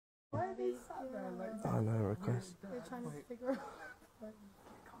Why are they sat there like that? I know, request. They're trying to figure out. Why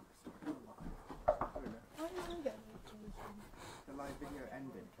did I get notification? The live video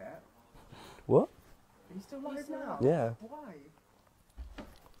ended, Kat. What? Are you still live now? Yeah. Why?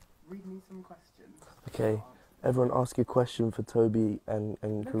 Read me some questions. Okay. Everyone ask a question for Toby and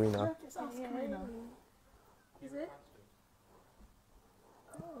Karina. Just ask Karina. Is it?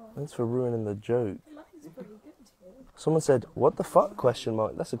 Oh, Thanks for ruining the joke. that is pretty good too. Someone said, "What the fuck?" Question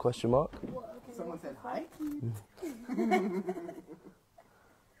mark. That's a question mark. What? Okay. Someone said hi.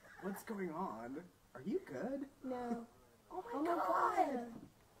 What's going on? Are you good? No. Oh my god!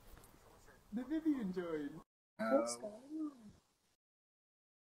 The Vivian joined. What's going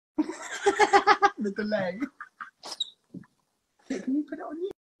The delay. Can you put it on you?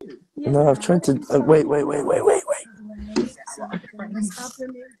 on? No, I've tried to. Wait.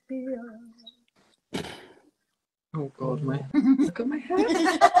 Oh god, my look at my hair.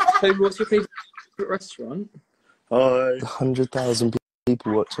 Toby, what's your favourite restaurant? Hi. 100,000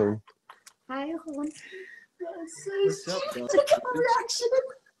 people watching. Hi, everyone. What's up, guys? Look at my reaction.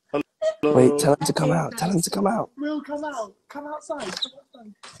 Wait, tell him to come out. Tell him to come out. We'll come out. Come outside. Come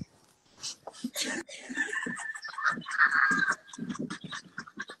outside.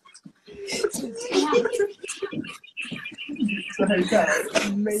 So, Kat,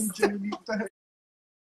 majorly